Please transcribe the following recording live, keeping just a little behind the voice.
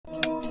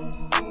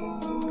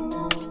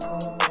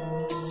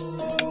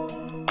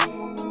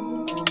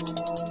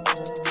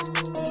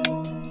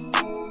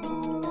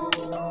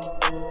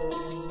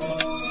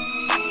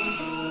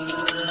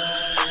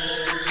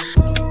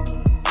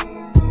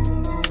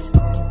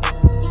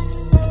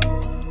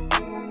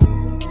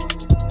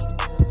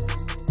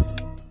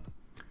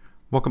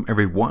Welcome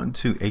everyone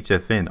to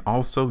HFN,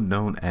 also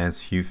known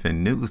as HueFin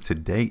News.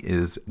 Today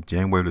is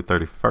January the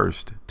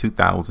 31st,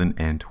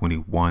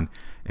 2021,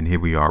 and here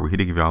we are. We're here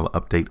to give you all an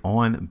update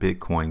on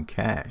Bitcoin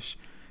Cash.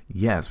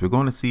 Yes, we're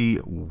going to see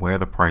where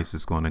the price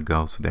is going to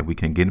go so that we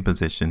can get in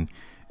position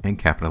and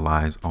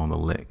capitalize on the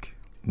lick.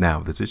 Now,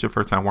 if this is your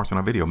first time watching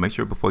our video, make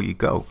sure before you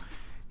go,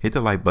 hit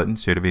the like button,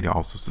 share the video,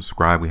 also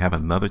subscribe. We have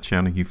another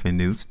channel, HueFin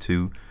News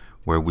 2,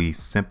 where we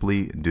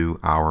simply do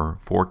our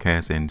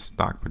forecast and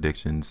stock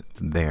predictions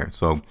there.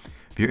 So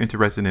if you're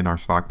interested in our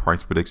stock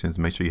price predictions,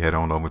 make sure you head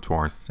on over to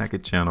our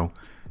second channel,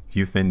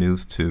 HueFin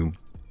News 2,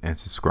 and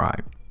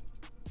subscribe.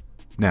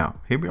 Now,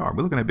 here we are.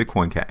 We're looking at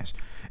Bitcoin Cash.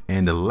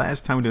 And the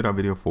last time we did our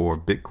video for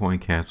Bitcoin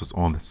Cash was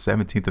on the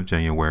 17th of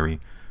January,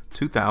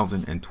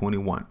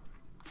 2021.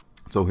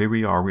 So here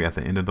we are. We're at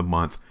the end of the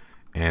month,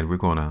 and we're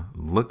going to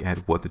look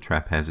at what the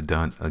trap has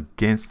done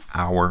against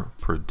our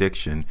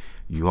prediction.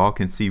 You all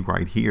can see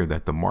right here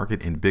that the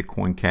market in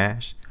Bitcoin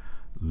Cash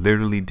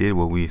literally did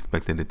what we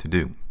expected it to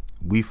do.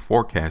 We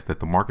forecast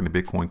that the market in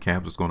Bitcoin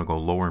Cash was going to go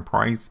lower in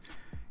price,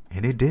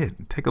 and it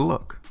did. Take a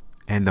look.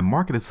 And the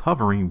market is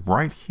hovering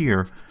right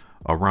here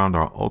around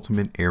our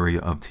ultimate area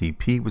of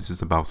TP, which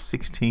is about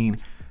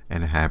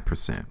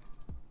 16.5%.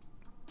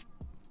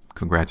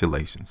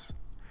 Congratulations.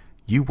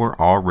 You were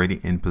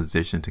already in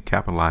position to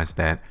capitalize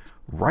that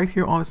right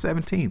here on the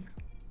 17th.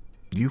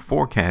 You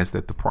forecast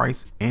that the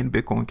price in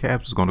Bitcoin Cash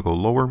was going to go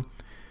lower,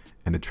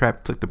 and the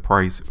trap took the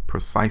price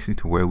precisely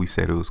to where we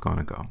said it was going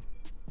to go.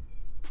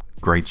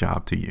 Great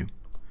job to you.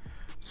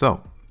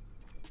 So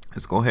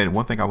let's go ahead. And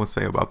one thing I would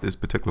say about this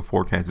particular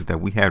forecast is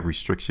that we had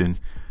restriction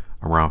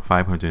around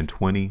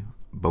 520,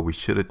 but we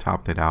should have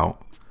topped it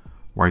out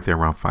right there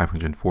around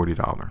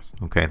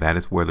 $540. Okay, that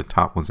is where the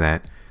top was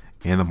at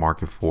in the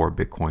market for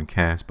Bitcoin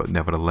Cash, but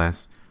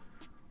nevertheless,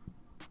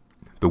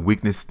 the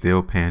weakness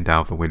still panned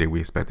out the way that we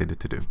expected it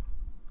to do.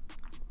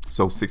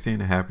 So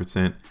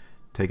 16.5%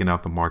 taking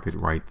out the market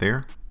right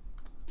there.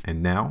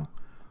 And now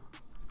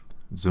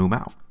zoom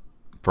out.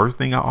 First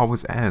thing I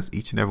always ask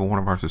each and every one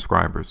of our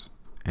subscribers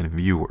and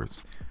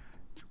viewers,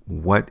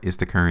 what is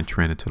the current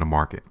trend into the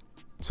market?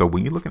 So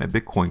when you're looking at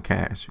Bitcoin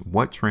Cash,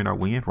 what trend are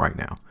we in right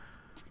now?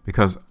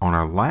 Because on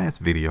our last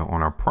video,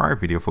 on our prior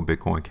video for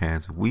Bitcoin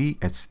Cash, we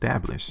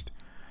established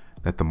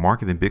that the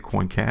market in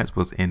Bitcoin Cash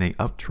was in an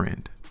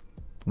uptrend.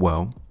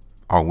 Well,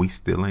 are we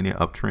still in an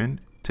uptrend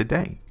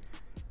today?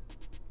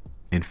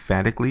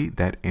 Emphatically,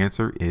 that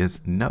answer is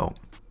no.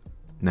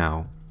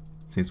 Now,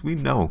 since we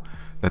know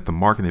that the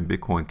market in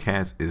Bitcoin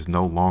Cash is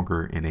no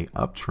longer in an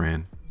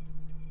uptrend,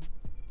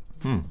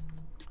 then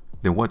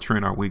what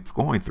trend are we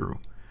going through?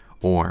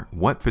 Or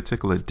what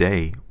particular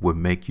day would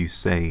make you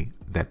say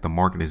that the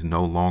market is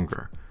no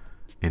longer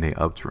in an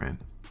uptrend?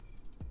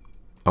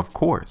 Of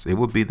course, it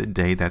would be the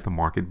day that the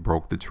market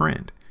broke the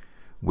trend,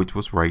 which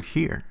was right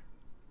here.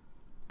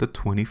 The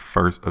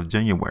 21st of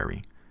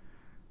January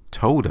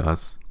told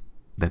us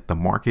that the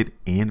market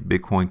in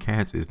Bitcoin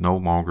Cash is no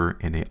longer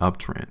in an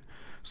uptrend.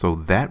 So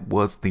that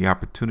was the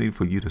opportunity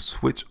for you to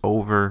switch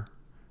over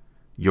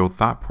your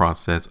thought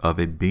process of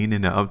it being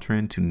in an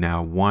uptrend to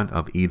now one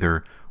of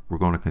either we're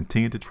going to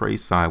continue to trade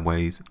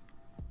sideways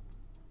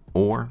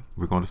or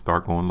we're going to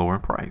start going lower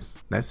in price.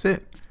 That's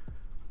it.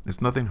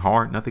 It's nothing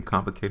hard, nothing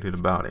complicated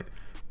about it.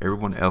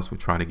 Everyone else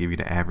would try to give you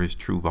the average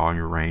true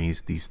volume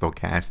range, the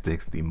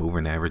stochastics, the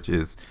moving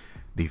averages,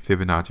 the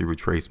Fibonacci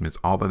retracements.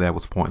 All of that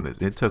was pointless.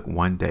 It took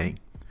one day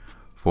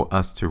for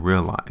us to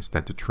realize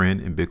that the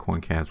trend in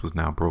Bitcoin Cash was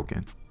now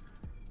broken,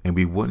 and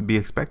we wouldn't be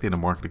expecting the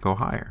market to go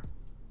higher.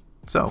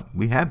 So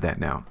we have that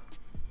now.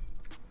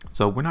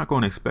 So we're not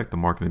going to expect the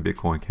market in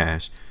Bitcoin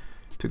Cash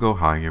to go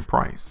higher in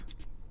price.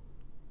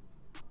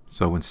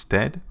 So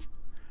instead,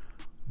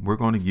 we're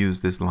going to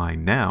use this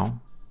line now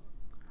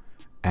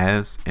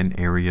as an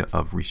area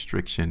of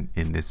restriction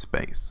in this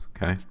space.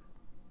 Okay.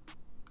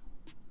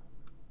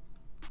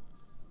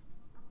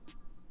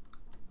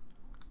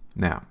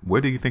 Now, where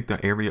do you think the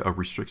area of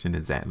restriction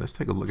is at? Let's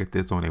take a look at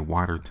this on a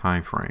wider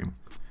time frame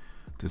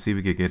to see if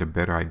we could get a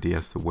better idea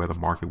as to where the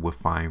market would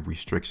find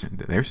restriction.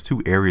 There's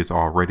two areas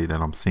already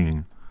that I'm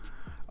seeing.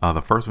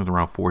 The first one's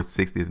around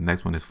 460. The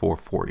next one is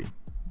 440.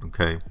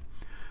 Okay.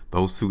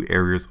 Those two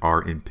areas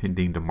are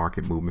impeding the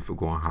market movement for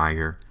going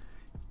higher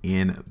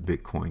in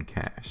Bitcoin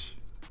Cash.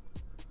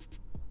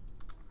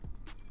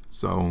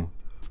 So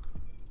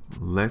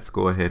let's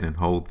go ahead and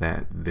hold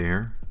that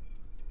there.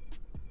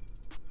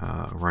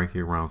 Right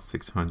here around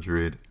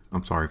 $467,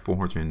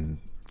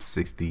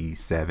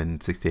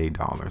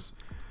 $68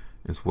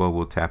 as well.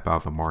 We'll tap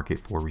out the market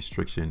for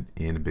restriction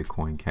in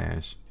Bitcoin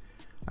Cash.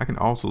 I can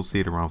also see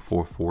it around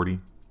 440,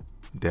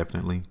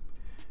 definitely.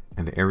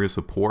 And the area of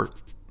support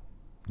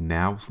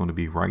now is going to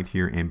be right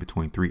here in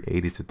between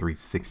 380 to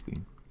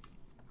 360.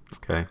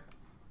 Okay.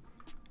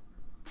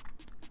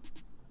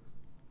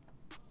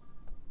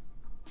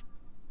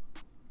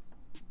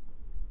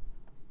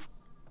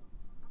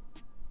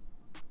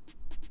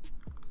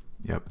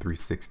 Yep,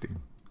 360.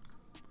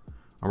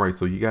 All right,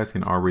 so you guys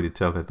can already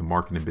tell that the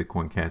market in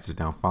Bitcoin Cash is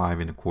down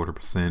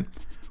 5.25%.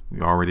 We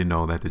already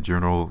know that the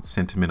general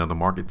sentiment of the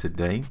market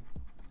today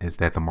is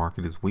that the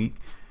market is weak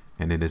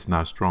and it is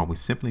not strong. We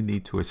simply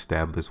need to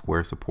establish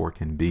where support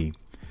can be.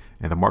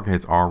 And the market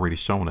has already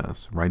shown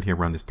us right here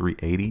around this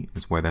 380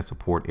 is where that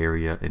support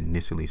area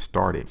initially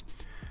started.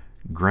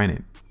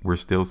 Granted, we're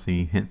still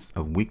seeing hints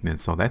of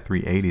weakness. So that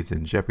 380 is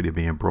in jeopardy of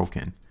being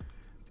broken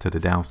to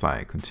the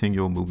downside,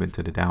 continual movement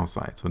to the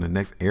downside. So the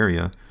next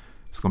area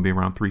is going to be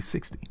around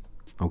 360.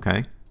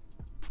 Okay.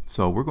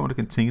 So we're going to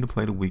continue to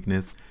play the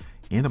weakness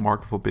in the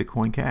market for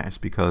Bitcoin Cash,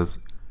 because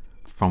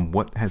from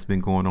what has been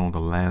going on the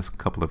last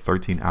couple of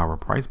 13-hour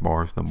price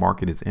bars, the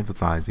market is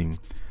emphasizing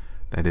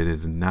that it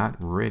is not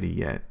ready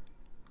yet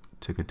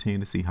to continue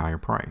to see higher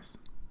price.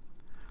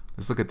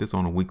 Let's look at this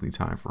on a weekly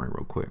time frame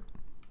real quick.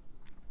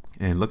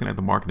 And looking at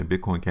the market in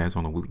Bitcoin Cash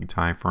on a weekly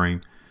time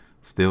frame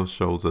still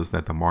shows us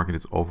that the market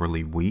is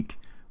overly weak.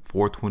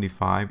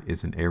 425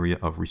 is an area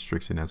of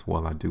restriction as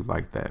well. I do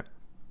like that.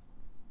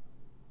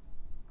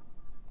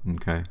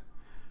 Okay.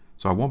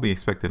 So I won't be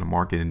expecting the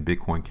market in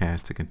Bitcoin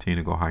Cash to continue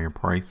to go higher in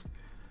price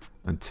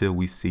until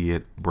we see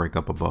it break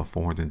up above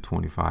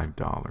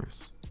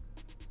 $425.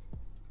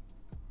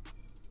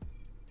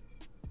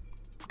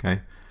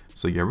 Okay.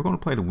 So yeah, we're going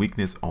to play the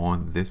weakness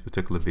on this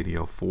particular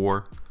video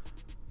for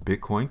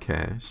Bitcoin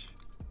Cash,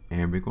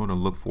 and we're going to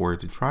look for it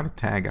to try to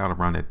tag out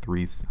around that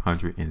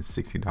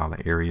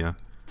 $360 area,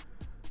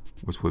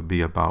 which would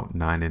be about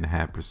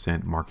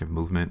 9.5% market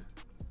movement.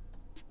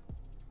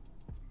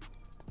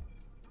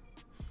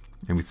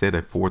 And we said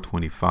that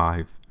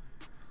 425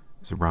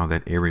 is around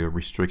that area of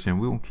restriction.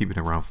 We won't keep it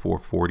around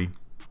 440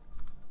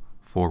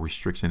 for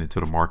restriction into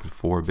the market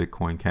for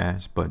Bitcoin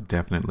Cash, but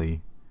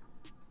definitely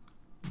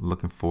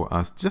looking for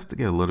us just to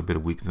get a little bit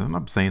of weakness. I'm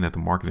not saying that the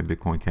market in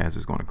Bitcoin Cash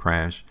is going to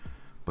crash,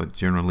 but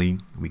generally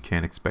we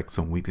can expect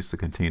some weakness to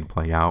continue to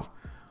play out.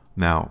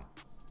 Now,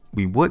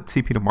 we would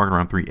TP the market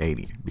around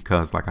 380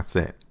 because, like I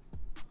said,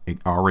 it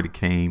already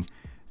came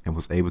and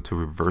was able to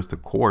reverse the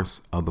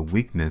course of the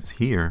weakness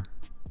here,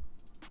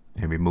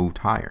 and we moved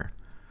higher.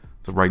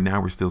 So right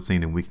now we're still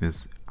seeing the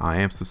weakness. I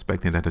am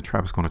suspecting that the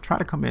trap is going to try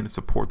to come in and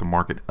support the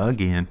market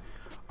again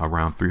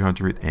around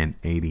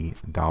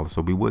 $380.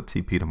 So we would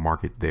TP the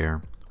market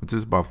there, which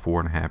is about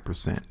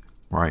 4.5%,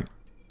 right?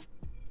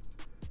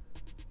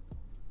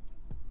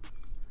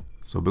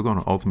 So we're going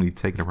to ultimately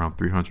take it around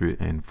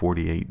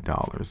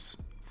 $348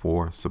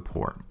 for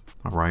support.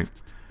 All right.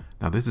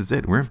 Now this is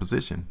it. We're in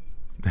position.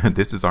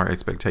 This is our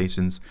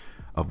expectations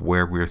of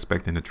where we're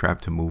expecting the trap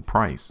to move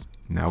price.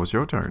 Now it's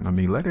your turn. I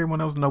mean, let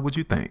everyone else know what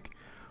you think.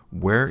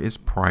 Where is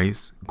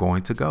price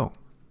going to go?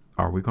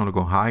 Are we going to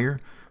go higher?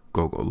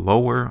 Go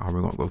lower? Are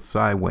we going to go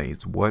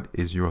sideways? What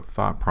is your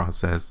thought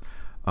process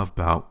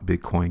about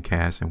Bitcoin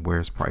Cash and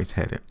where's price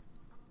headed?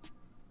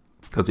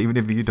 Because even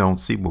if you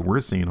don't see what we're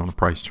seeing on the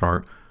price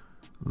chart,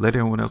 let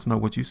everyone else know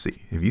what you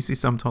see. If you see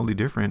something totally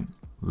different,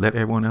 let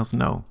everyone else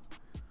know.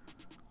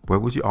 Where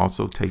would you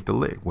also take the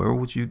lick? Where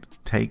would you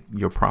take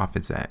your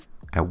profits at?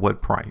 At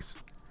what price?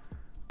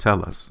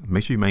 Tell us.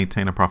 Make sure you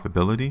maintain a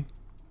profitability.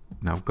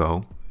 Now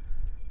go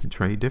and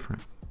trade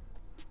different.